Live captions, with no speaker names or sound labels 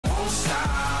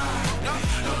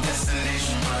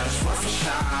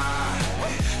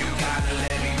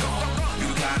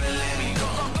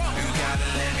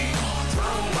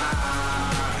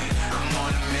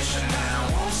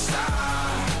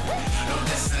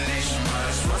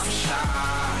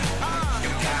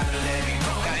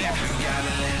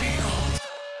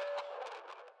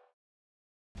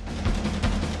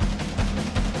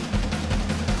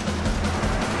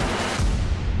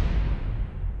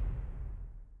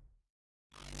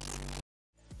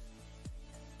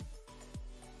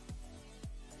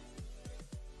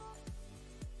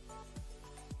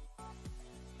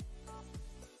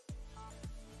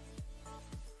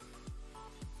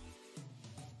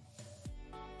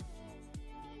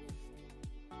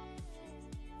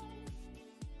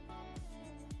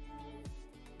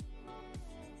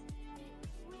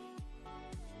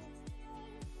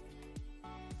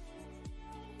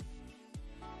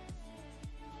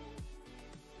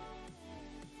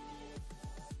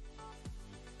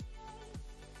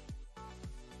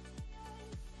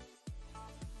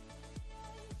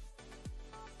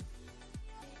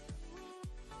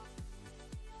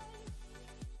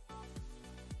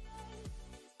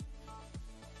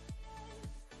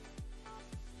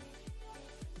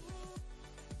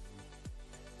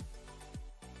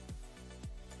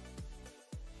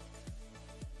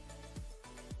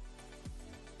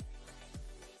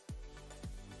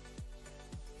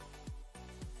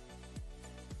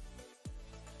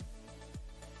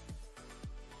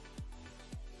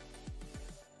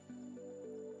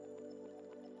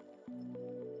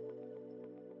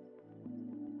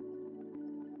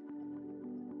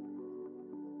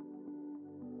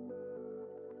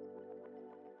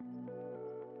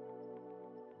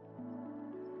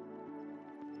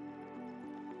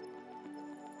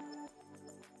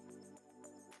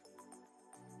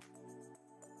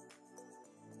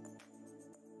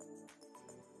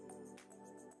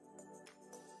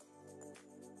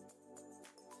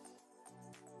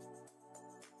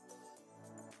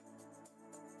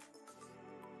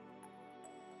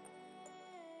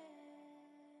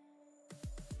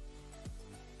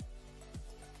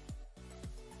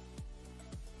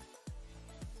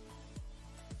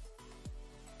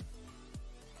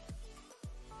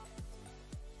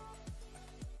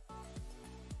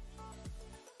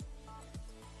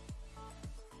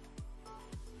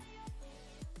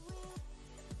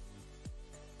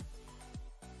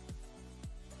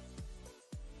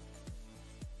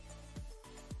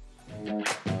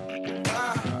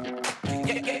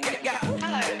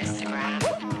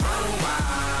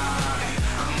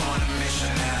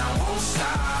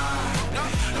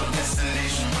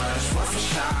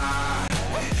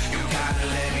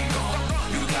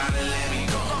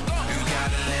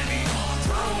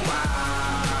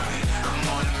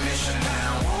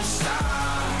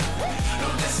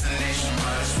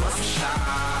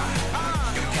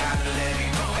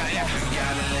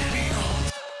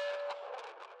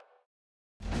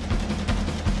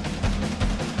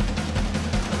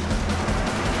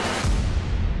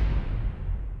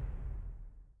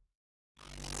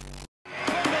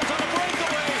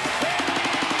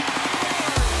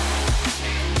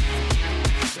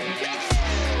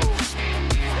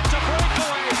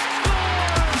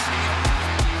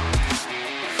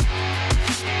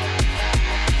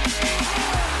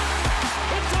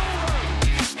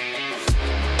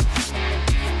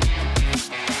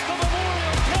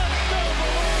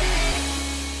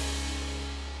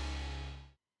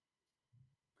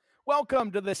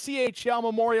welcome to the CHL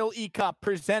Memorial eCup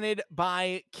presented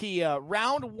by Kia.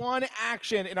 Round one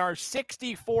action in our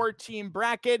 64-team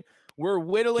bracket. We're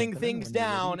whittling things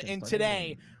down, and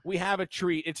today we have a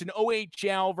treat. It's an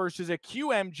OHL versus a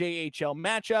QMJHL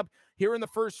matchup here in the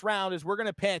first round as we're going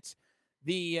to pit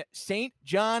the St.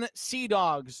 John Sea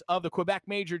Dogs of the Quebec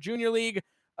Major Junior League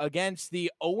against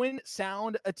the Owen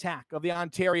Sound Attack of the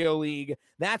Ontario League.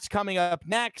 That's coming up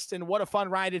next, and what a fun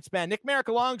ride it's been. Nick Merrick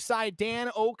alongside Dan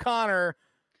O'Connor,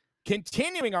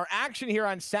 continuing our action here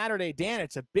on Saturday. Dan,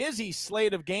 it's a busy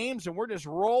slate of games, and we're just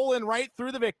rolling right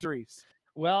through the victories.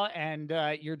 Well, and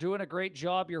you're doing a great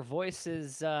job. Your voice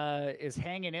is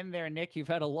hanging in there, Nick. You've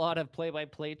had a lot of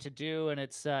play-by-play to do, and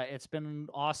it's been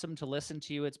awesome to listen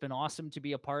to you. It's been awesome to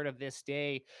be a part of this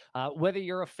day. Whether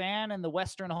you're a fan in the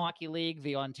Western Hockey League,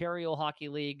 the Ontario Hockey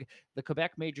League, the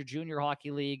Quebec Major Junior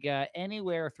Hockey League,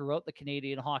 anywhere throughout the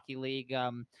Canadian Hockey League,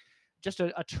 just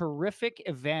a terrific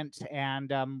event.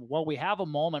 And while we have a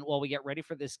moment while we get ready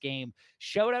for this game,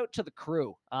 shout out to the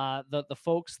crew, the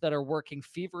folks that are working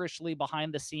feverishly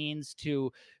behind the scenes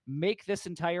to make this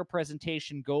entire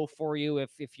presentation go for you.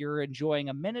 If you're enjoying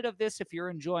a minute of this, if you're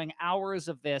enjoying hours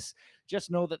of this, just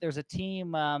know that there's a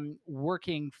team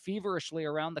working feverishly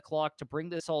around the clock to bring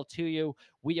this all to you.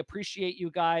 We appreciate you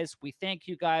guys. We thank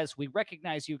you guys. We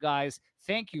recognize you guys.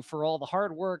 Thank you for all the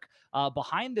hard work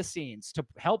behind the scenes to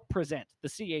help present the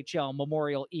CHL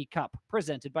Memorial eCup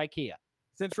presented by Kia.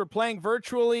 Since we're playing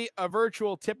virtually, a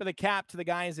virtual tip of the cap to the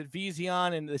guys at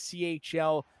Vision and the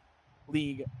CHL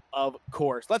League, of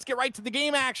course. Let's get right to the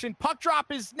game action. Puck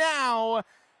drop is now,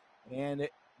 and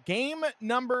game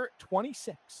number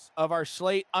 26 of our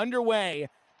slate underway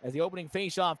as the opening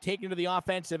faceoff taken to the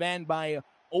offensive end by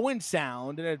Owen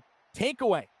Sound, and a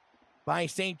takeaway by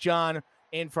St. John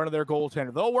in front of their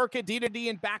goaltender. They'll work it D-to-D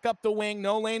and back up the wing.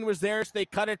 No lane was there, so they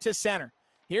cut it to center.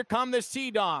 Here come the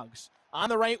Sea Dogs on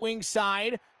the right wing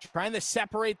side, trying to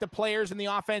separate the players in the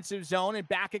offensive zone, and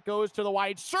back it goes to the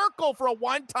wide circle for a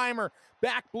one-timer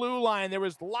back blue line. There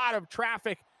was a lot of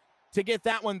traffic to get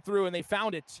that one through, and they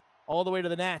found it all the way to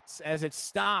the nets as it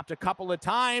stopped a couple of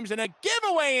times, and a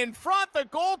giveaway in front. The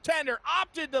goaltender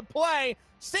opted to play.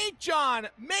 St. John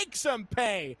makes them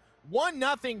pay.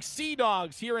 1-0 Sea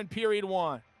Dogs here in period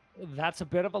one. That's a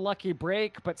bit of a lucky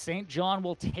break, but St. John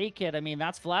will take it. I mean,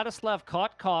 that's Vladislav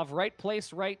Kotkov, right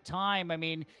place, right time. I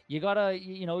mean, you gotta,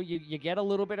 you get a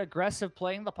little bit aggressive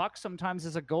playing the puck sometimes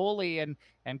as a goalie,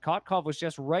 and Kotkov was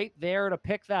just right there to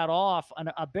pick that off.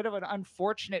 A bit of an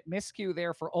unfortunate miscue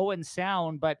there for Owen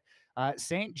Sound, but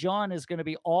St. John is going to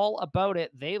be all about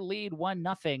it. They lead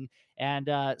 1-0,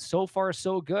 and so far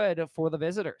so good for the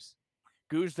visitors.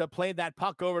 Guzda played that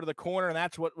puck over to the corner, and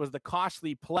that's what was the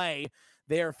costly play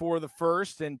there for the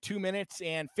first. And 2 minutes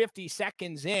and 50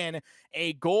 seconds in,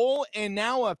 a goal and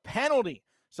now a penalty.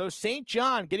 So St.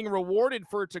 John getting rewarded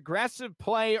for its aggressive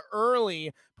play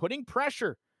early, putting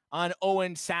pressure on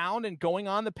Owen Sound and going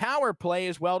on the power play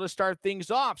as well to start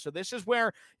things off. So this is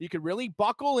where you could really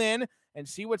buckle in and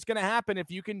see what's going to happen if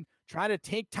you can try to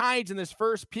take tides in this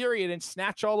first period and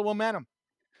snatch all the momentum.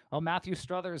 Well, Matthew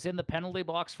Struthers in the penalty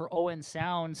box for Owen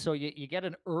Sound. So you get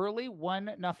an early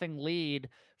 1-0 lead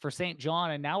for St.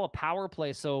 John, and now a power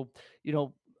play. So,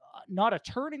 not a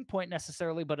turning point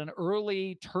necessarily, but an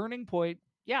early turning point.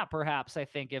 Yeah, perhaps. I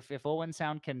think if Owen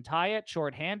Sound can tie it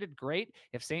shorthanded, great.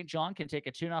 If St. John can take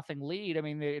a 2-0 lead, I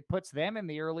mean, it puts them in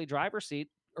the early driver's seat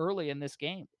early in this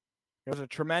game. There's a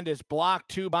tremendous block,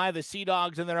 too, by the Sea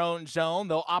Dogs in their own zone.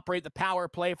 They'll operate the power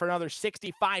play for another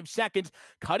 65 seconds,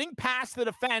 cutting past the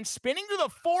defense, spinning to the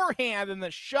forehand, and the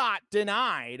shot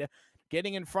denied.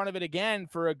 Getting in front of it again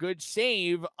for a good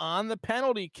save on the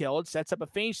penalty kill. It sets up a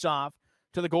face-off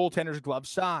to the goaltender's glove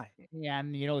side. Yeah,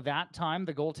 and, that time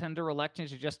the goaltender electing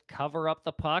to just cover up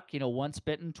the puck, once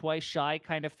bitten, twice shy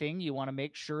kind of thing. You want to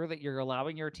make sure that you're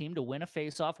allowing your team to win a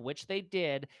face-off, which they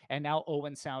did, and now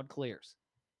Owen Sound clears.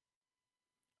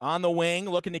 On the wing,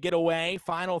 looking to get away.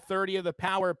 Final 30 of the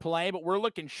power play, but we're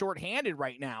looking shorthanded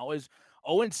right now as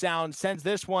Owen Sound sends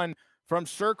this one from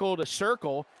circle to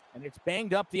circle, and it's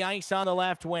banged up the ice on the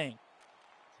left wing.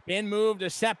 Spin move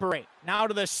to separate. Now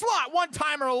to the slot.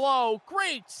 One-timer low.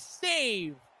 Great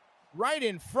save right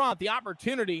in front. The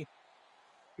opportunity.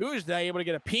 Guzda able to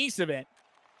get a piece of it.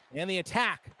 And the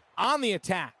attack. On the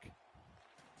attack.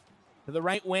 To the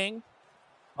right wing.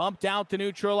 Bumped out to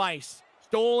neutral ice.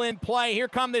 Stolen play. Here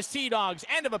come the Sea Dogs.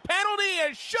 End of a penalty.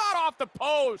 A shot off the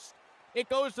post. It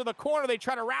goes to the corner. They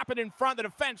try to wrap it in front. The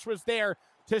defense was there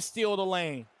to steal the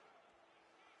lane.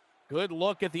 Good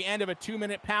look at the end of a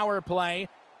 2-minute power play.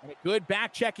 And a good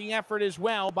back-checking effort as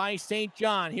well by St.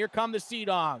 John. Here come the Sea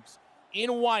Dogs.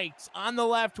 In white on the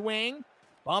left wing.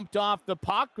 Bumped off the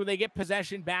puck where they get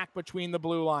possession back between the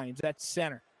blue lines. That's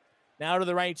center. Now to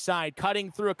the right side,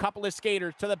 cutting through a couple of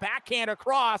skaters to the backhand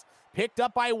across, picked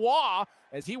up by Waugh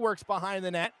as he works behind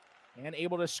the net and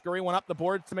able to scurry one up the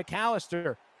boards to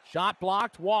McAllister. Shot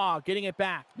blocked, Waugh getting it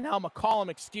back. Now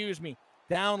McCollum,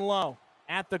 down low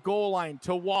at the goal line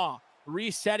to Waugh,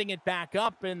 resetting it back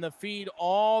up in the feed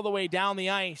all the way down the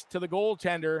ice to the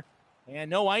goaltender. And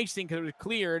no icing because it was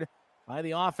cleared by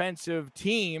the offensive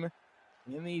team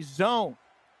in the zone.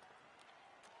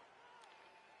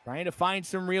 Trying to find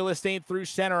some real estate through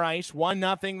center ice.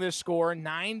 1-0 the score.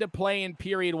 9 to play in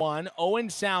period one. Owen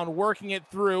Sound working it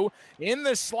through in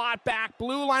the slot back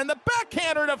blue line. The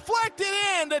backhander deflected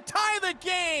in to tie the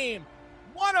game.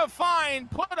 What a find.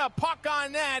 Put a puck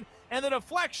on net. And the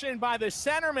deflection by the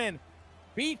centerman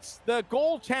beats the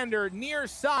goaltender near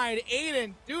side.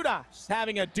 Aiden Dudas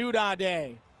having a Duda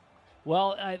day.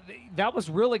 Well, that was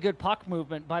really good puck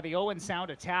movement by the Owen Sound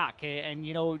attack. And,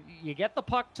 you know, you get the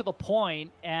puck to the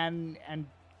point and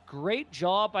great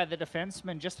job by the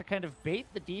defenseman just to kind of bait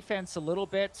the defense a little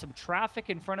bit, some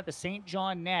traffic in front of the St.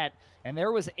 John net. And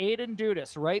there was Aiden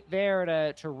Dudas right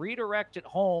there to redirect it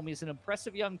home. He's an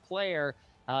impressive young player.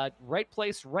 Right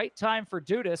place, right time for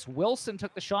Dudas. Wilson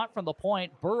took the shot from the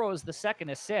point. Burrows the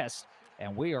second assist.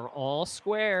 And we are all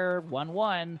square,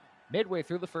 1-1, midway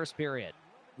through the first period.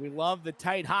 We love the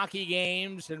tight hockey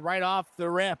games, and right off the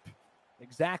rip,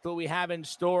 exactly what we have in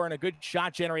store, and a good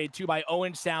shot generated too by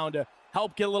Owen Sound to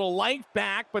help get a little life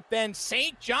back, but then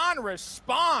St. John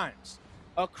responds.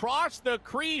 Across the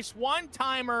crease,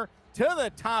 one-timer to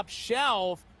the top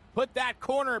shelf, put that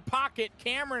corner pocket,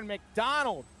 Cameron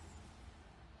McDonald.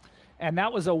 And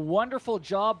that was a wonderful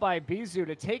job by Bizou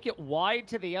to take it wide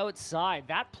to the outside.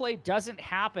 That play doesn't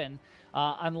happen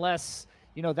unless...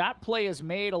 You know, that play is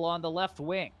made along the left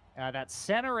wing. That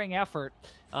centering effort,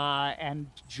 and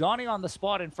Johnny on the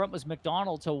spot in front was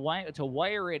McDonald to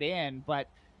wire it in, but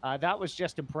that was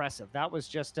just impressive. That was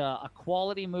just a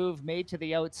quality move made to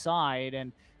the outside,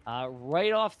 and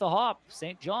right off the hop,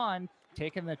 St. John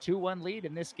taking the 2-1 lead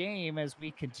in this game as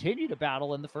we continue to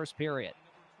battle in the first period.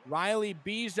 Riley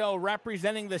Bizou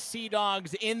representing the Sea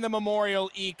Dogs in the Memorial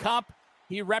eCup.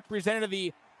 He represented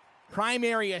the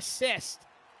primary assist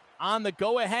on the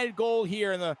go-ahead goal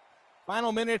here in the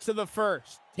final minutes of the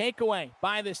first. Takeaway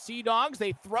by the Sea Dogs.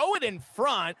 They throw it in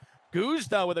front.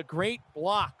 Guzda with a great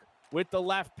block with the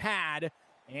left pad,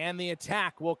 and the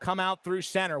attack will come out through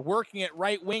center, working at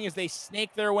right wing as they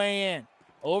snake their way in.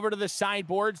 Over to the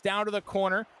sideboards, down to the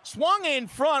corner. Swung in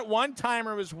front.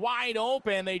 One-timer was wide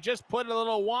open. They just put it a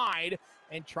little wide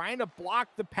and trying to block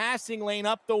the passing lane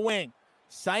up the wing.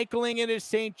 Cycling it is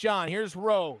St. John. Here's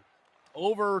Rowe.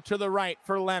 Over to the right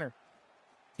for Leonard.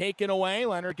 Taken away.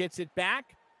 Leonard gets it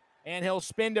back, and he'll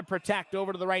spin to protect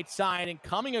over to the right side. And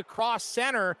coming across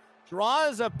center,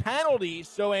 draws a penalty.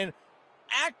 So an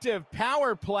active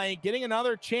power play, getting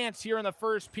another chance here in the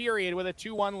first period with a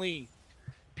 2-1 lead.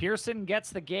 Pearson gets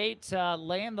the gate,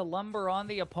 laying the lumber on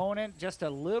the opponent just a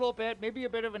little bit, maybe a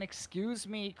bit of an excuse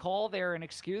me call there, an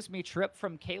excuse me trip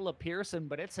from Caleb Pearson,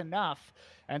 but it's enough.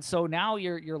 And so now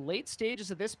your late stages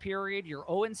of this period, you're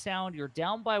Owen Sound, you're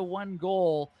down by 1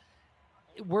 goal.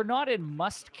 We're not in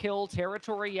must-kill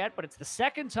territory yet, but it's the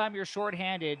second time you're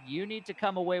shorthanded. You need to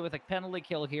come away with a penalty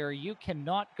kill here. You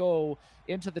cannot go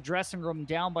into the dressing room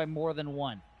down by more than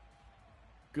 1.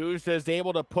 Guzda is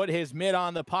able to put his mitt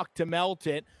on the puck to melt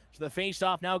it. So the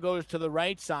faceoff now goes to the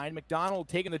right side. McDonald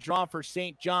taking the draw for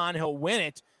St. John. He'll win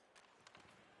it.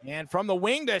 And from the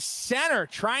wing to center,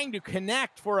 trying to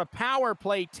connect for a power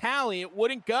play tally. It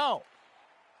wouldn't go.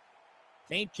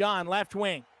 St. John, left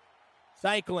wing.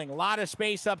 Cycling, a lot of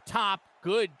space up top.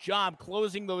 Good job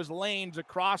closing those lanes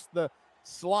across the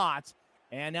slots.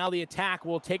 And now the attack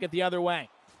will take it the other way.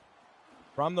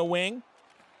 From the wing,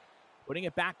 putting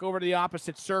it back over to the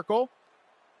opposite circle.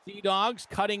 Sea Dogs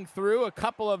cutting through a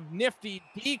couple of nifty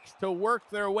deeks to work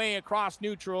their way across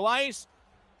neutral ice.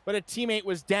 But a teammate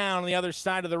was down on the other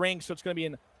side of the ring, so it's going to be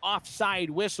an offside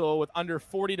whistle with under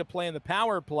 40 to play in the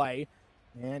power play.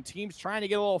 And teams trying to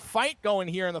get a little fight going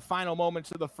here in the final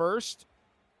moments of the first.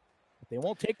 But they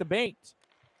won't take the bait.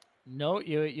 No,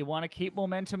 you want to keep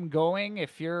momentum going.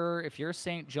 If you're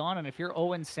St. John and if you're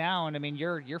Owen Sound, I mean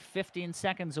you're 15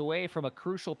 seconds away from a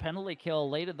crucial penalty kill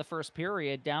late in the first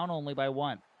period, down only by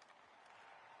 1.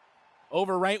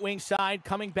 Over right wing side,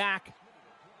 coming back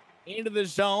into the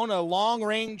zone, a long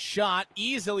range shot,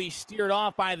 easily steered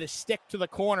off by the stick to the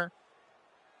corner.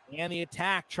 And the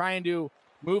attack trying to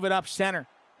move it up center.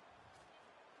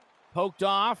 Poked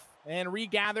off and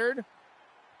regathered.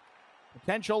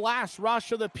 Potential last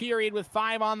rush of the period with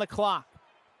 5 on the clock.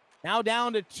 Now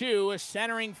down to 2. A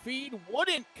centering feed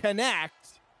wouldn't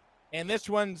connect. And this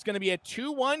one's going to be a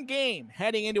 2-1 game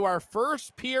heading into our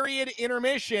first period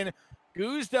intermission.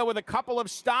 Guzda with a couple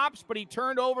of stops, but he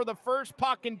turned over the first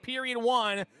puck in period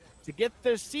 1 to get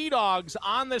the Sea Dogs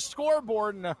on the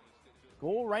scoreboard. And a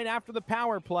goal right after the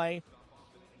power play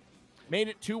made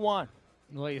it 2-1.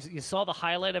 Well, you saw the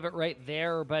highlight of it right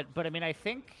there, but I mean, I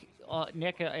think,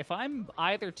 Nick, if I'm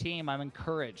either team, I'm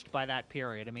encouraged by that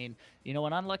period. I mean, you know,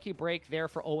 an unlucky break there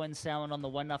for Owen Sound on the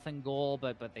 1-0 goal,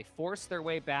 but they force their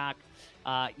way back.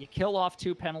 You kill off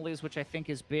 2 penalties, which I think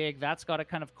is big. That's got to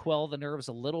kind of quell the nerves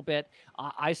a little bit.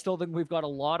 I still think we've got a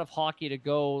lot of hockey to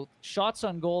go. Shots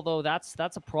on goal, though, that's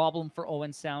a problem for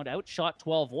Owen Sound. Outshot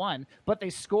 12-1, but they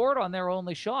scored on their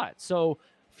only shot. So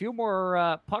a few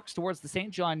more pucks towards the St.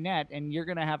 John net, and you're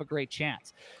going to have a great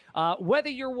chance. Whether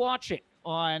you're watching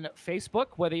on Facebook,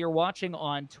 whether you're watching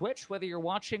on Twitch, whether you're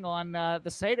watching on the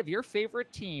site of your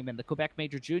favorite team in the Quebec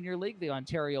Major Junior League, the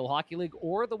Ontario Hockey League,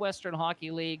 or the Western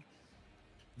Hockey League,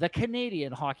 the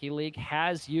Canadian Hockey League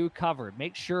has you covered.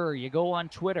 Make sure you go on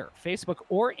Twitter, Facebook,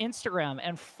 or Instagram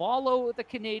and follow the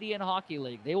Canadian Hockey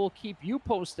League. They will keep you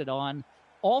posted on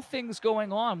all things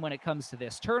going on when it comes to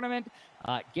this tournament,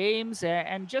 games,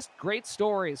 and just great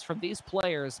stories from these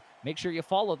players. Make sure you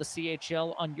follow the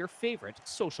CHL on your favorite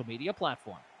social media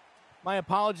platform. My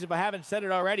apologies if I haven't said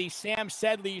it already. Sam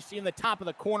Sedley, you see in the top of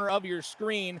the corner of your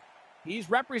screen. He's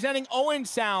representing Owen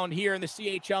Sound here in the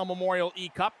CHL Memorial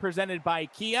eCup, presented by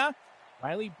Kia.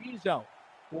 Riley Bizzo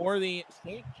for the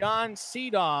St. John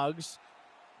Sea Dogs.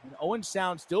 And Owen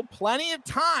Sound still plenty of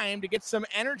time to get some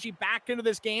energy back into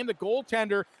this game. The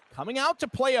goaltender coming out to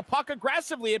play a puck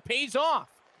aggressively. It pays off.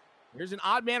 Here's an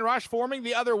odd man rush forming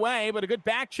the other way, but a good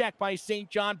back check by St.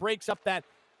 John breaks up that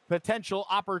potential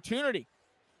opportunity.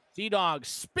 Sea Dogs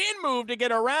spin move to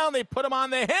get around. They put him on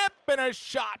the hip, and a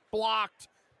shot blocked.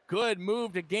 Good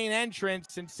move to gain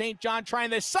entrance, and St. John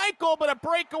trying the cycle, but a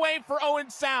breakaway for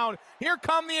Owen Sound. Here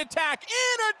come the attack.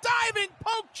 In a diving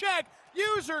poke check.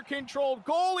 User-controlled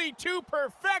goalie to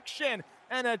perfection,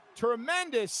 and a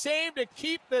tremendous save to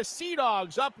keep the Sea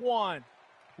Dogs up 1.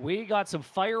 We got some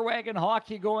fire wagon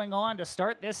hockey going on to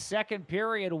start this second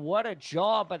period. What a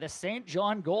job by the St.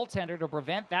 John goaltender to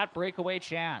prevent that breakaway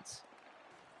chance.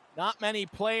 Not many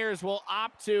players will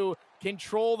opt to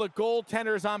control the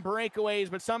goaltenders on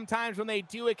breakaways, but sometimes when they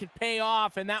do, it can pay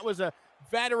off, and that was a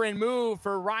veteran move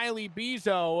for Riley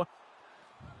Bizzo.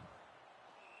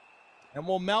 And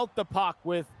we'll melt the puck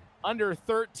with under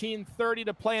 13:30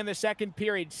 to play in the second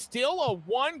period. Still a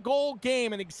 1-goal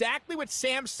game, and exactly what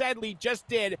Sam Sedley just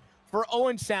did for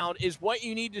Owen Sound is what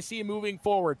you need to see moving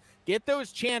forward. Get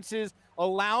those chances,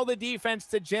 allow the defense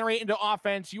to generate into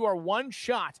offense. You are one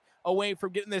shot away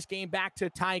from getting this game back to a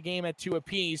tie game at 2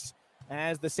 apiece,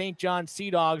 as the St. John Sea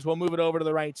Dogs will move it over to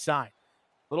the right side.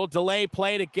 Little delay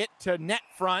play to get to net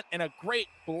front, and a great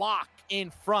block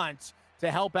in front to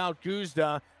help out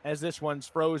Guzda as this one's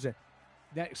frozen.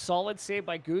 That solid save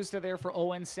by Guzda there for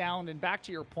Owen Sound. And back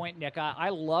to your point, Nick, I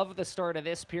love the start of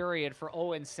this period for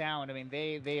Owen Sound. I mean,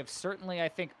 they have certainly, I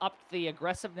think, upped the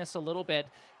aggressiveness a little bit,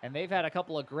 and they've had a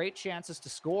couple of great chances to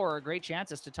score, great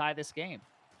chances to tie this game.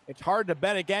 It's hard to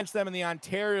bet against them in the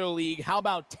Ontario League. How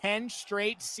about 10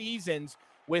 straight seasons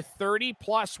with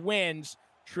 30-plus wins?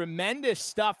 Tremendous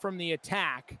stuff from the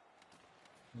attack.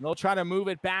 And they'll try to move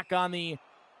it back on the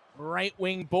right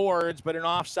wing boards, but an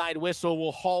offside whistle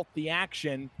will halt the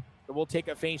action. So we'll take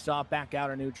a face-off back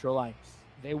out of neutral ice.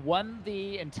 They won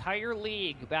the entire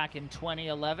league back in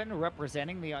 2011,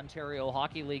 representing the Ontario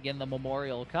Hockey League in the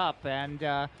Memorial Cup.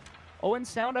 And Owen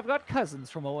Sound, I've got cousins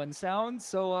from Owen Sound,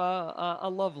 so a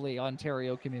lovely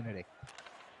Ontario community.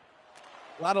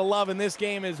 A lot of love in this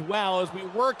game as well as we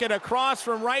work it across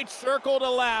from right circle to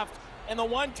left. And the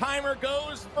one-timer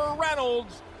goes for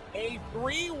Reynolds. A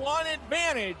 3-1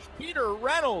 advantage. Peter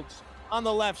Reynolds on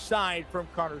the left side from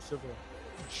Carter Savoy.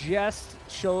 Just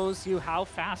shows you how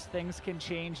fast things can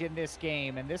change in this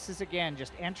game. And this is, again,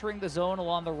 just entering the zone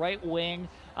along the right wing.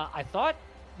 I thought,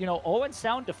 you know, Owen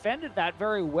Sound defended that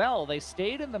very well. They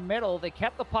stayed in the middle. They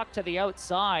kept the puck to the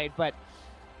outside. But,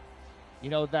 you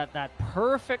know, that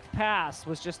perfect pass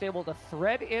was just able to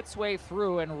thread its way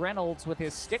through. And Reynolds, with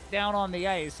his stick down on the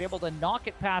ice, able to knock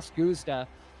it past Guzda.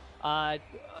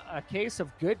 A case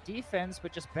of good defense,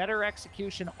 but just better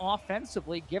execution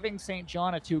offensively, giving St.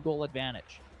 John a 2-goal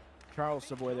advantage. Charles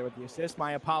Savoy there with the assist.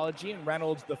 My apology. And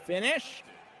Reynolds the finish.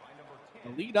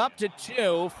 The lead up to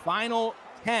 2. Final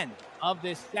 10 of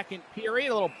this second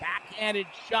period. A little backhanded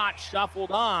shot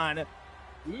shuffled on.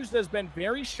 Guzda's been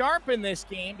very sharp in this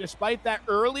game, despite that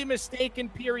early mistake in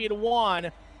period 1.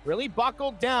 Really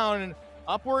buckled down, and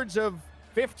upwards of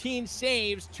 15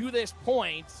 saves to this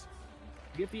point.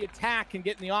 Get the attack and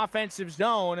get in the offensive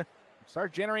zone.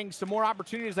 Start generating some more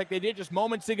opportunities like they did just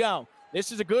moments ago.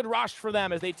 This is a good rush for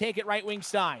them as they take it right wing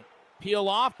side. Peel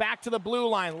off, back to the blue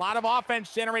line. A lot of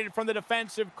offense generated from the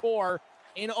defensive core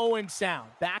in Owen Sound.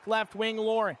 Back left wing,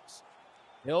 Lawrence.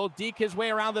 He'll deke his way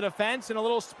around the defense and a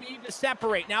little speed to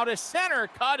separate. Now to center,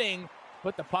 cutting.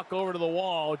 Put the puck over to the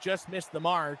wall, just missed the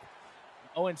mark.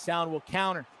 Owen Sound will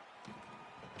counter.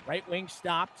 Right wing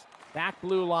stopped, back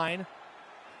blue line.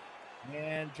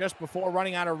 And just before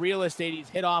running out of real estate, he's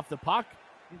hit off the puck.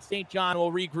 And St. John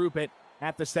will regroup it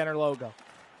at the center logo.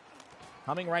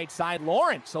 Coming right side,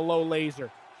 Lawrence, a low laser.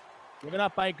 Given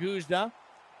up by Guzda.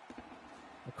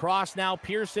 Across now,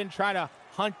 Pearson try to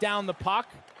hunt down the puck.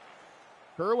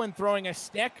 Kerwin throwing a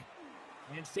stick.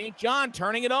 And St. John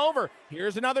turning it over.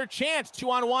 Here's another chance.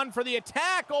 2-on-1 for the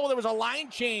attack. Oh, there was a line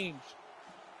change.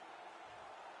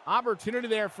 Opportunity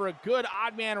there for a good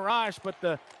odd man rush, but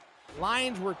the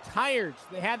lines were tired, so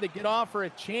they had to get off for a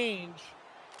change.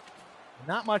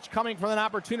 Not much coming from that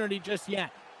opportunity just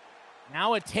yet.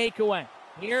 Now a takeaway.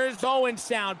 Here's Owen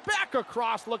Sound. Back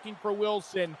across looking for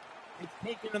Wilson. It's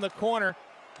taken in the corner,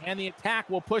 and the attack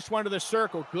will push one to the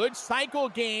circle. Good cycle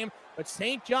game, but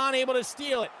St. John able to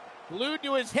steal it. Glued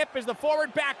to his hip as the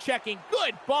forward back checking.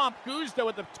 Good bump. Guzda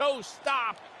with the toe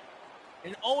stop.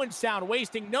 And Owen Sound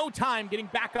wasting no time getting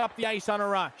back up the ice on a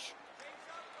rush.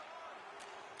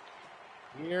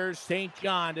 Here's St.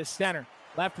 John to center.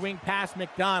 Left wing pass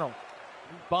McDonald.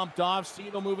 Bumped off.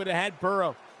 Siegel move it ahead.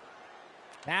 Burrow.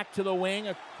 Back to the wing.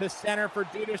 To center for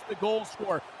Dudas, the goal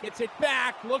scorer. Gets it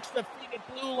back. Looks the feet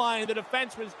at blue line. The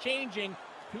defense was changing.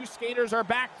 Two skaters are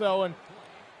back, though, and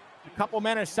a couple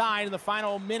men aside in the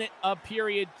final minute of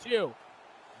period 2.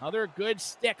 Another good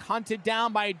stick hunted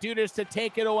down by Dudas to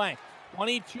take it away.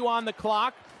 22 on the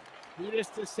clock.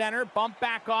 Dudas to center. Bump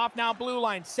back off. Now blue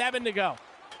line. 7 to go.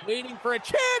 Waiting for a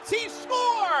chance. He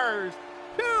scores!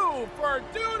 2 for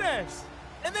Dudas.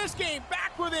 And this game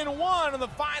back within 1 in the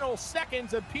final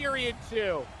seconds of period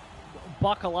 2.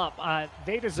 Buckle up.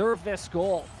 They deserve this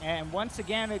goal. And once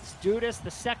again, it's Dudas, the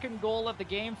second goal of the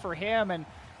game for him. And,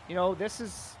 this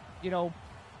is,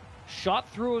 shot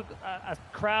through a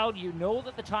crowd. You know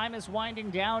that the time is winding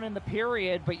down in the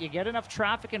period, but you get enough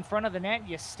traffic in front of the net,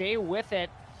 you stay with it.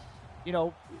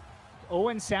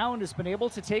 Owen Sound has been able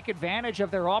to take advantage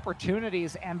of their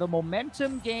opportunities, and the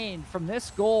momentum gained from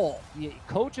this goal.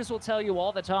 Coaches will tell you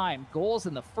all the time, goals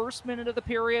in the first minute of the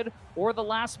period or the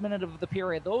last minute of the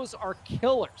period, those are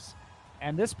killers.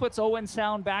 And this puts Owen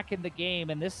Sound back in the game,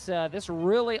 and this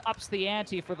really ups the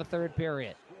ante for the third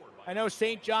period. I know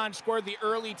St. John scored the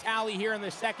early tally here in the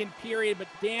second period, but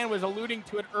Dan was alluding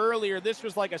to it earlier. This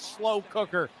was like a slow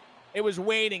cooker. It was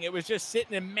waiting. It was just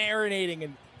sitting and marinating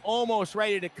and almost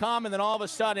ready to come. And then all of a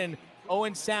sudden,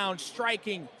 Owen Sound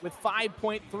striking with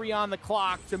 5.3 on the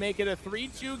clock to make it a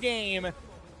 3-2 game.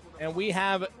 And we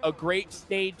have a great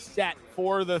stage set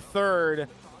for the third.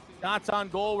 Shots on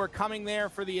goal were coming there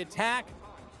for the attack.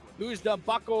 Guzda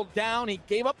buckled down. He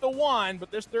gave up the 1,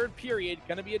 but this third period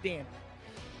going to be a dandy.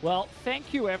 Well,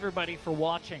 thank you everybody for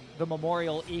watching the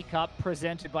Memorial eCup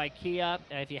presented by Kia.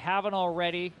 If you haven't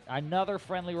already, another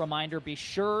friendly reminder, be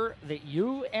sure that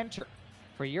you enter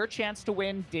for your chance to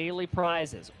win daily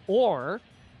prizes, or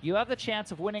you have the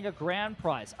chance of winning a grand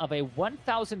prize of a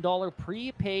 $1,000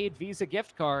 prepaid Visa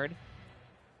gift card.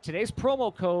 Today's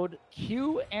promo code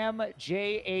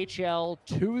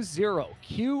QMJHL20.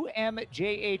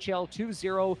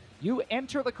 QMJHL20. You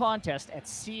enter the contest at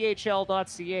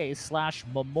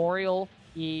chl.ca/Memorial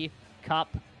eCup.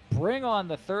 Bring on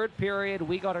the third period.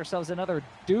 We got ourselves another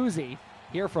doozy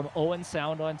here from Owen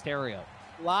Sound, Ontario.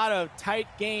 A lot of tight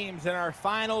games in our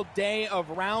final day of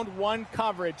round 1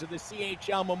 coverage of the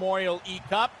CHL Memorial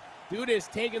eCup.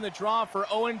 Dudas taking the draw for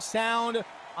Owen Sound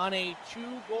on a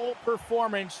 2-goal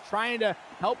performance, trying to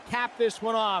help cap this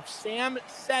one off. Sam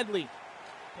Sedley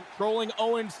controlling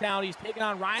Owen Sound. He's taking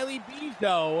on Riley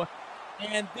Bezo,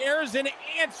 and there's an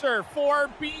answer for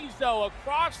Bezo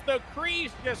across the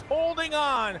crease, just holding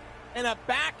on, and a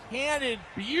backhanded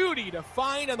beauty to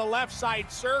find on the left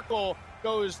side circle.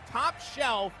 Goes top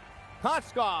shelf.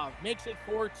 Kotkov makes it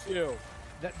 4-2.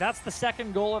 That's the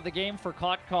second goal of the game for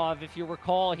Kotkov. If you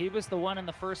recall, he was the one in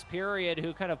the first period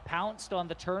who kind of pounced on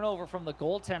the turnover from the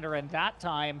goaltender, and that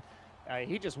time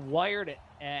he just wired it.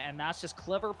 And that's just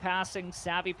clever passing,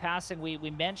 savvy passing. We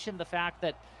mentioned the fact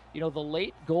that, the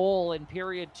late goal in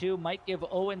period 2 might give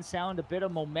Owen Sound a bit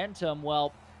of momentum.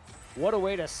 Well, what a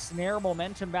way to snare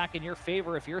momentum back in your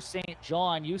favor. If you're St.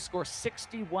 John, you score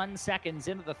 61 seconds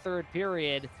into the third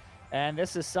period, and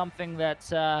this is something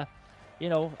that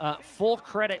full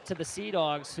credit to the Sea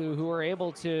Dogs who were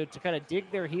able to kind of dig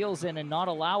their heels in and not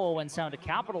allow Owen Sound to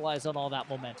capitalize on all that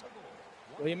momentum.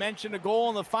 Well, you mentioned a goal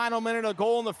in the final minute, a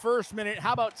goal in the first minute.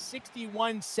 How about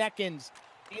 61 seconds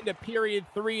into period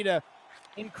 3 to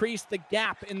increase the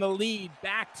gap in the lead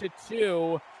back to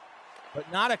 2,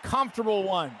 but not a comfortable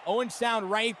one. Owen Sound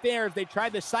right there as they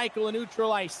tried to cycle and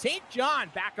neutralize. St. John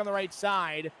back on the right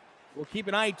side. We'll keep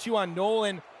an eye too on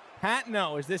Nolan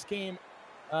Patino as this game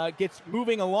gets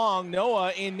moving along.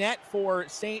 Noah in net for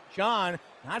St. John,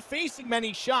 not facing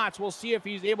many shots. We'll see if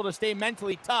he's able to stay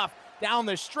mentally tough down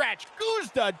the stretch.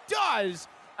 Guzda does,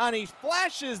 and he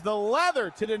flashes the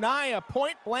leather to deny a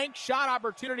point-blank shot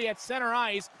opportunity at center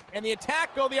ice, and the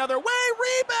attack go the other way.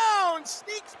 Rebound!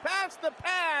 Sneaks past the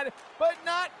pad, but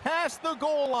not past the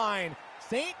goal line.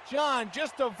 St. John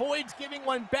just avoids giving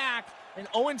one back, and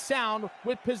Owen Sound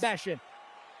with possession.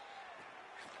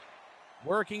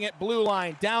 Working at blue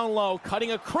line, down low,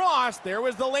 cutting across. There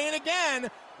was the lane again.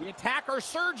 The attacker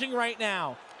surging right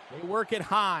now. They work it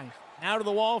high. Now to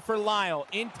the wall for Lyle.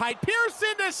 In tight.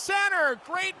 Pearson to center.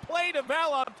 Great play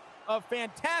developed. A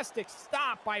fantastic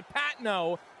stop by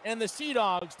Patino. And the Sea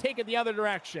Dogs take it the other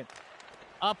direction.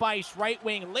 Up ice, right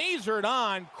wing. Lasered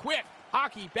on. Quick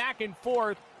hockey back and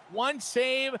forth. One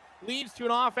save leads to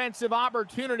an offensive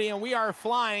opportunity. And we are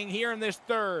flying here in this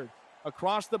third.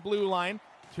 Across the blue line.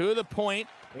 To the point.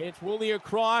 It's Woolley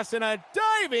across. And a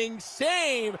diving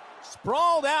save.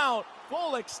 Sprawled out.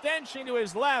 Full extension to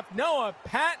his left. Noah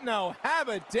Patino, have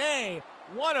a day.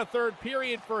 What a third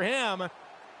period for him.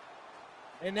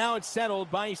 And now it's settled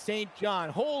by St. John.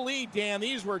 Holy damn,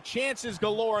 these were chances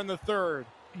galore in the third.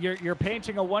 You're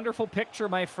painting a wonderful picture,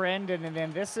 my friend, and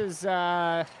then this is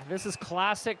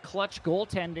classic clutch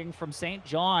goaltending from St.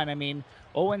 John. I mean,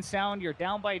 Owen Sound, you're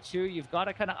down by 2. You've got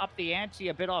to kind of up the ante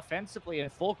a bit offensively, and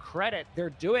full credit, they're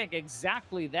doing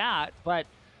exactly that. But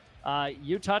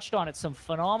you touched on it, some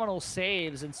phenomenal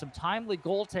saves and some timely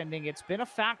goaltending. It's been a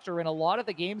factor in a lot of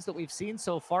the games that we've seen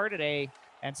so far today,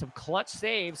 and some clutch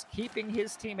saves keeping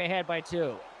his team ahead by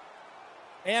 2.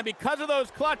 And because of those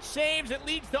clutch saves, it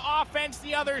leads to offense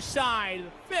the other side.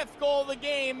 5th goal of the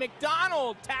game.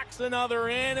 McDonald tacks another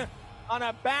in on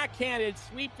a backhanded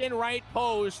sweep in right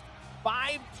post.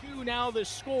 5-2 now the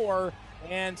score,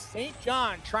 and St.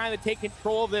 John trying to take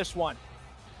control of this one.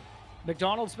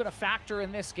 McDonald's been a factor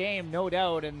in this game, no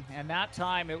doubt, and that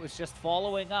time it was just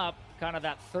following up kind of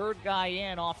that third guy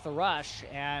in off the rush,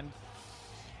 and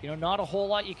not a whole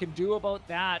lot you can do about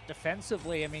that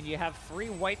defensively. I mean, you have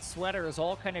 3 white sweaters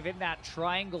all kind of in that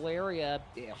triangle area.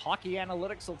 Hockey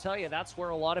analytics will tell you that's where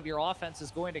a lot of your offense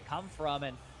is going to come from,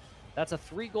 and that's a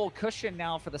 3-goal cushion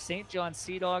now for the St. John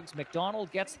Sea Dogs.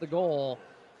 McDonald gets the goal.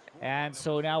 And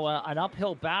so now an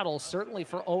uphill battle, certainly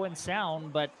for Owen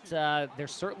Sound, but they're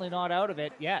certainly not out of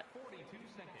it yet.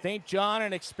 St. John,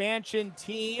 an expansion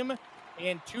team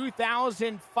in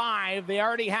 2005. They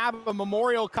already have a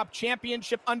Memorial Cup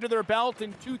championship under their belt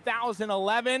in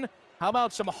 2011. How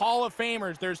about some Hall of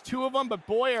Famers? There's 2 of them, but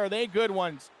boy, are they good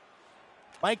ones.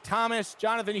 Mike Thomas,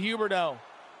 Jonathan Huberdeau,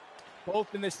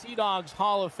 both in the Sea Dogs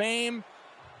Hall of Fame.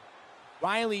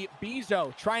 Riley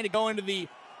Bezo trying to go into the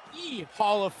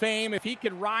Hall of Fame if he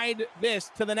could ride this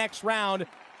to the next round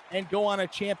and go on a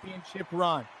championship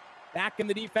run. Back in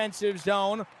the defensive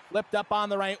zone, flipped up on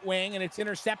the right wing, and it's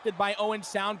intercepted by Owen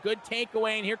Sound. Good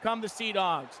takeaway, and here come the Sea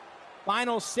Dogs.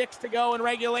 Final 6 to go in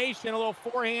regulation. A little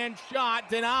forehand shot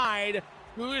denied.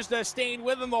 Guzda stayed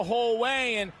with him the whole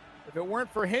way, and if it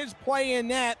weren't for his play in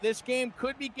net, this game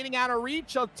could be getting out of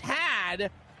reach a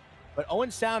tad. But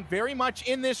Owen Sound very much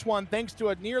in this one thanks to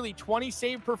a nearly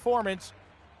 20-save performance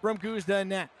from Guzda in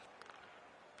net.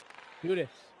 Dudas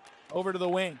over to the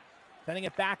wing. Sending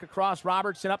it back across.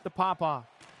 Robertson up to Popov.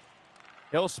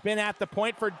 He'll spin at the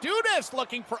point for Dudas,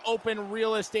 looking for open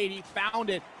real estate. He found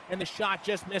it, and the shot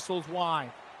just missiles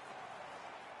wide.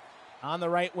 On the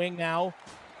right wing now.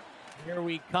 Here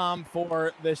we come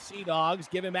for the Sea Dogs.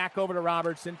 Give him back over to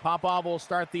Robertson. Popov will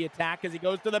start the attack as he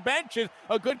goes to the benches.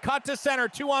 A good cut to center.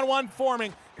 2-on-1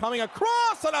 forming. Coming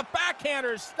across, and a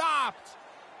backhander stopped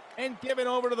and given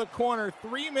over to the corner.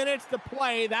 3 minutes to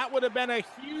play. That would have been a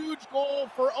huge goal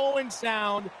for Owen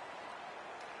Sound.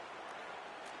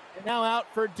 And now out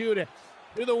for Dudas.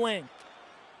 To the wing.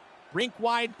 Rink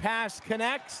wide pass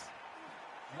connects.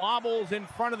 Wobbles in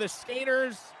front of the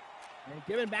skaters. And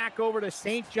given back over to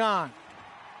St. John.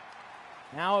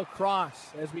 Now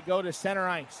across as we go to center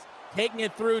ice. Taking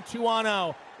it through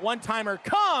 2-on-0. One-timer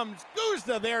comes.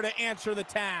 Guzda there to answer the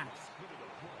task.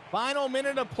 Final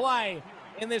minute of play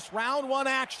in this round 1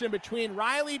 action between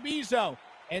Riley Bezo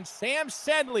and Sam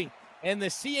Sedley in the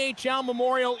CHL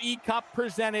Memorial eCup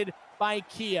presented by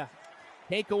Kia.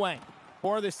 Takeaway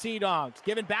for the Sea Dogs.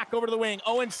 Given back over to the wing.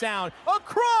 Owen Sound.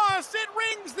 Across. It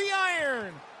rings the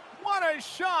iron. What a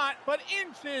shot, but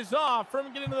inches off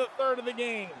from getting to the third of the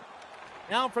game.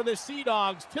 Now for the Sea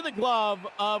Dogs to the glove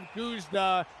of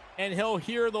Guzda, and he'll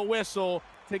hear the whistle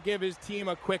to give his team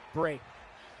a quick break.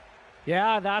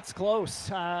 Yeah, that's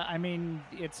close. I mean,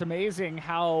 it's amazing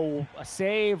how a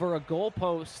save or a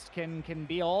goalpost can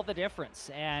be all the difference.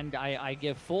 And I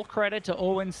give full credit to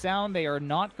Owen Sound. They are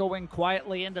not going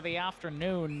quietly into the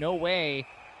afternoon. No way.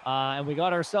 And we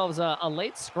got ourselves a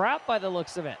late scrap by the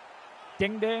looks of it.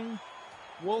 Ding, ding.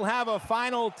 We'll have a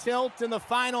final tilt in the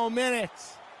final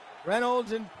minutes.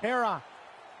 Reynolds and Pera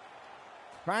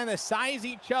trying to size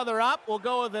each other up. We'll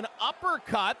go with an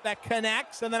uppercut that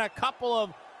connects, and then a couple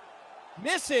of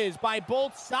misses by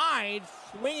both sides,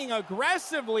 swinging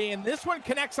aggressively, and this one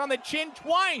connects on the chin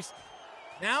twice.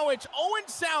 Now it's Owen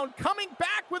Sound coming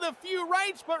back with a few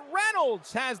rights, but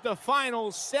Reynolds has the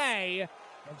final say,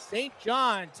 and St.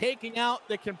 John taking out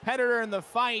the competitor in the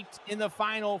fight in the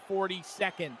final 40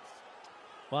 seconds.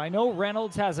 Well, I know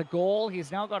Reynolds has a goal.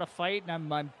 He's now got a fight,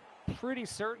 and I'm pretty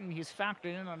certain he's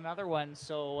factored in another one.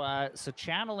 So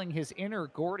channeling his inner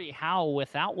Gordie Howe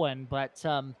with that one. But,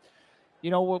 you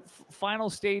know, final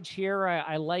stage here,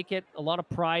 I like it. A lot of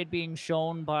pride being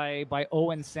shown by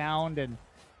Owen Sound, and,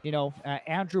 you know,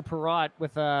 Andrew Perrott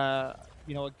with a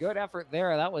good effort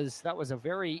there. That was a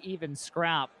very even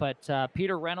scrap. But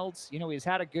Peter Reynolds, you know, he's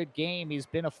had a good game. He's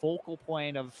been a focal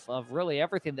point of really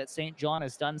everything that St. John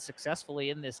has done successfully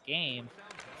in this game.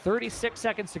 36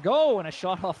 seconds to go, and a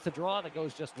shot off the draw that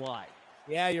goes just wide.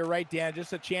 Yeah, you're right, Dan.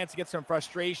 Just a chance to get some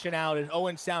frustration out, and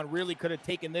Owen Sound really could have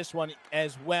taken this one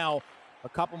as well. A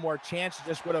couple more chances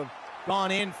just would have gone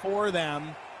in for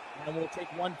them. And we'll take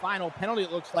one final penalty.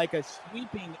 It looks like a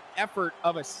sweeping effort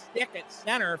of a stick at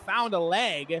center, found a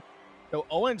leg. So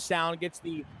Owen Sound gets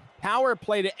the power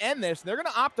play to end this. They're going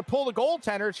to opt to pull the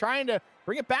goaltender, trying to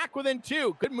bring it back within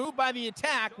two. Good move by the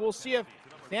attack. We'll see if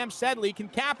Sam Sedley can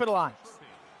capitalize.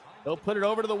 They'll put it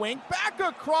over to the wing. Back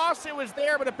across. It was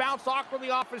there, but it bounced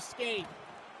awkwardly off his skate.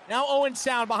 Now Owen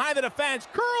Sound behind the defense.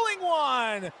 Curling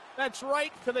one. That's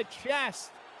right to the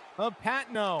chest of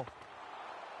Patno.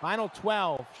 Final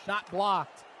 12. Shot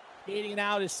blocked. Skating it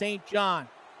out is St. John.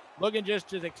 Looking just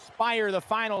to expire the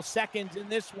final seconds in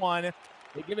this one.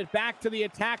 They give it back to the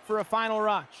attack for a final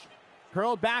rush.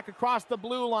 Curled back across the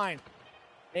blue line.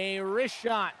 A wrist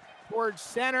shot towards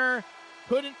center.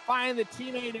 Couldn't find the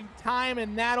teammate in time,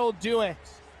 and that'll do it.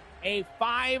 A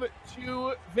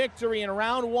 5-2 victory in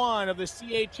round one of the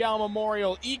CHL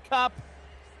Memorial eCup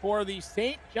for the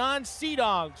St. John Sea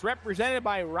Dogs, represented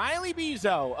by Riley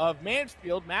Bezo of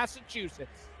Mansfield,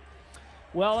 Massachusetts.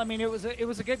 Well, I mean, it was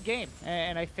a good game,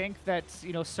 and I think that,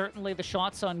 you know, certainly the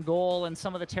shots on goal and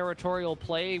some of the territorial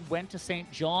play went to St.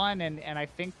 John, and I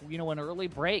think, you know, an early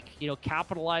break, you know,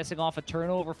 capitalizing off a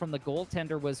turnover from the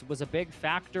goaltender was a big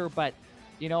factor. But,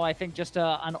 you know, I think just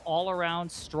an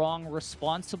all-around strong,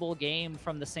 responsible game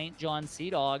from the St. John Sea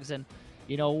Dogs. And,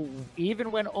 you know, even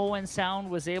when Owen Sound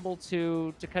was able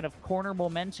to kind of corner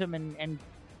momentum and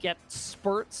get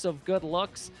spurts of good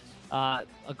looks, a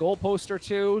goal post or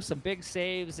two, some big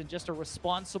saves, and just a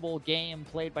responsible game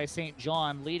played by St.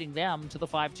 John, leading them to the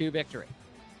 5-2 victory.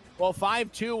 Well,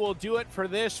 5-2 will do it for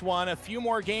this one. A few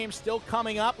more games still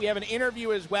coming up. We have an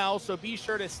interview as well, so be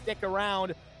sure to stick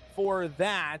around for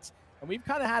that. And we've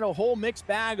kind of had a whole mixed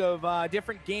bag of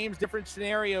different games, different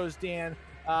scenarios, Dan.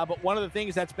 But one of the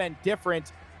things that's been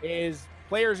different is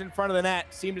players in front of the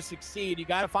net seem to succeed. You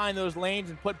got to find those lanes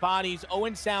and put bodies.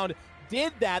 Owen Sound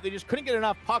did that. They just couldn't get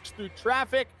enough pucks through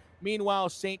traffic. Meanwhile,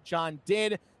 St. John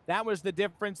did. That was the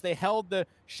difference. They held the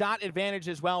shot advantage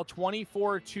as well.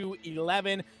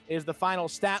 24-11 is the final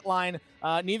stat line.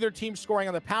 Neither team scoring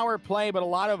on the power play, but a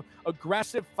lot of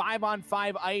aggressive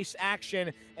 5-on-5 ice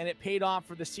action, and it paid off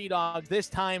for the Sea Dogs this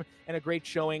time, and a great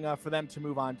showing for them to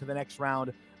move on to the next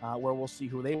round, where we'll see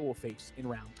who they will face in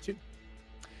round two.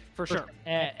 For sure.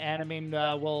 And I mean,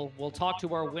 we'll talk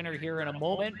to our winner here in a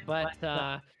moment,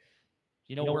 but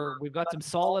you know, we've got some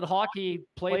solid hockey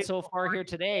played so far here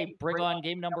today. Bring on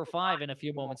game number 5 in a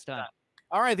few moments' time.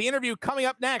 All right, the interview coming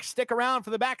up next. Stick around for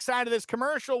the backside of this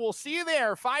commercial. We'll see you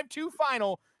there. 5-2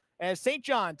 final as St.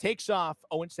 John takes off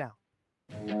Owen Sound.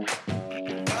 Hello,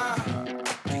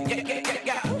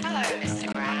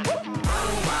 Mr. Brown.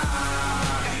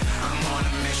 I'm on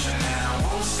a mission and I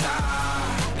won't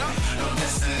stop. No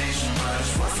destination, but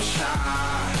it's worth a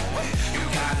shot. You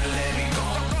gotta let me go.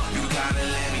 You gotta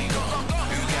let me go.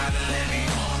 You gotta let me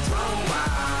go.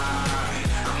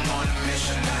 I'm on a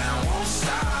mission and I won't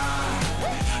stop.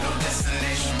 No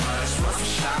destination, but it's worth a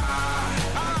shot.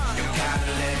 You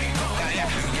gotta let me go. You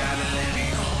gotta let me go.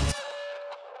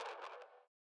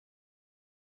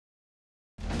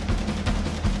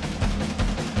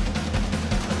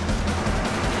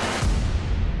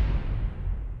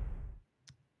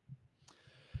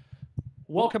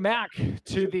 Welcome back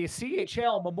to the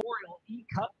CHL Memorial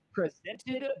eCup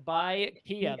presented by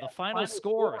Kia. The final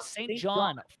score, St.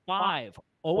 John 5,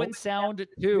 Owen Sound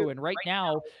 2. And right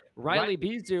now, Riley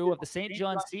Bizu of the St.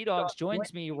 John Sea Dogs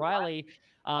joins me. Riley,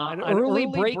 an early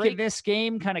break in this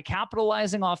game, kind of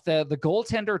capitalizing off the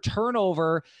goaltender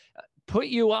turnover, put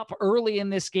you up early in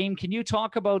this game. Can you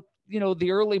talk about,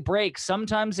 the early break?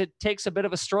 Sometimes it takes a bit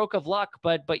of a stroke of luck,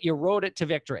 but you rode it to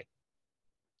victory.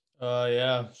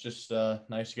 Yeah, it's just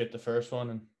nice to get the first one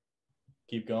and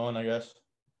keep going, I guess.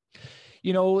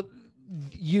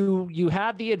 You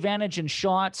had the advantage in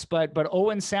shots, but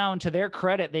Owen Sound, to their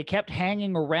credit, they kept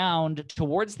hanging around.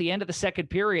 Towards the end of the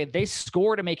second period, they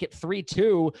scored to make it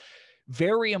 3-2.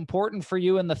 Very important for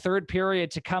you in the third period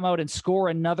to come out and score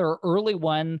another early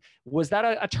one. Was that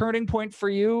a turning point for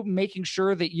you, making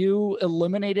sure that you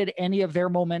eliminated any of their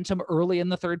momentum early in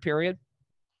the third period?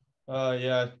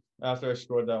 Yeah. After I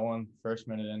scored that one first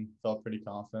minute in, felt pretty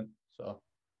confident. So,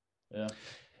 yeah.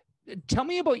 Tell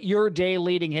me about your day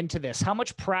leading into this. How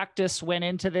much practice went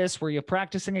into this? Were you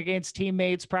practicing against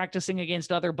teammates, practicing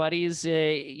against other buddies,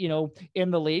 in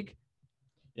the league?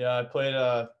 Yeah, I played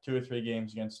 2 or 3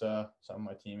 games against some of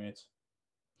my teammates.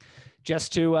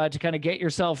 Just to kind of get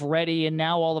yourself ready, and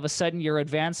now all of a sudden you're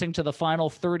advancing to the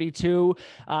final 32.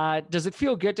 Does it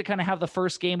feel good to kind of have the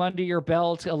first game under your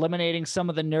belt, eliminating some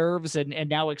of the nerves, and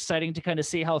now exciting to kind of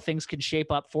see how things can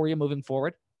shape up for you moving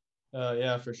forward?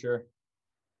 Yeah, for sure.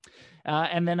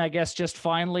 And then I guess just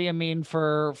finally,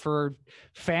 for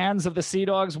fans of the Sea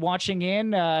Dogs watching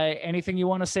in, anything you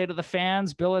want to say to the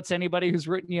fans? Billets, anybody who's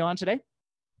rooting you on today?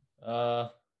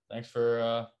 Thanks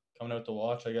for coming out to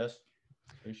watch, I guess.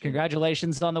 Appreciate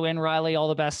Congratulations on the win, Riley. All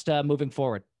the best moving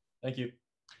forward. Thank you.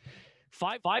 5-2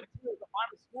 is the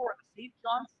final score. The St.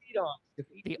 John Sea Dogs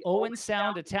defeat the Owen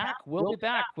Sound Attack. We'll be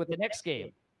back with the next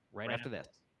game right after this.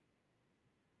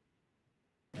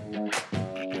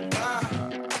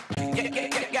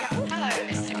 Yeah.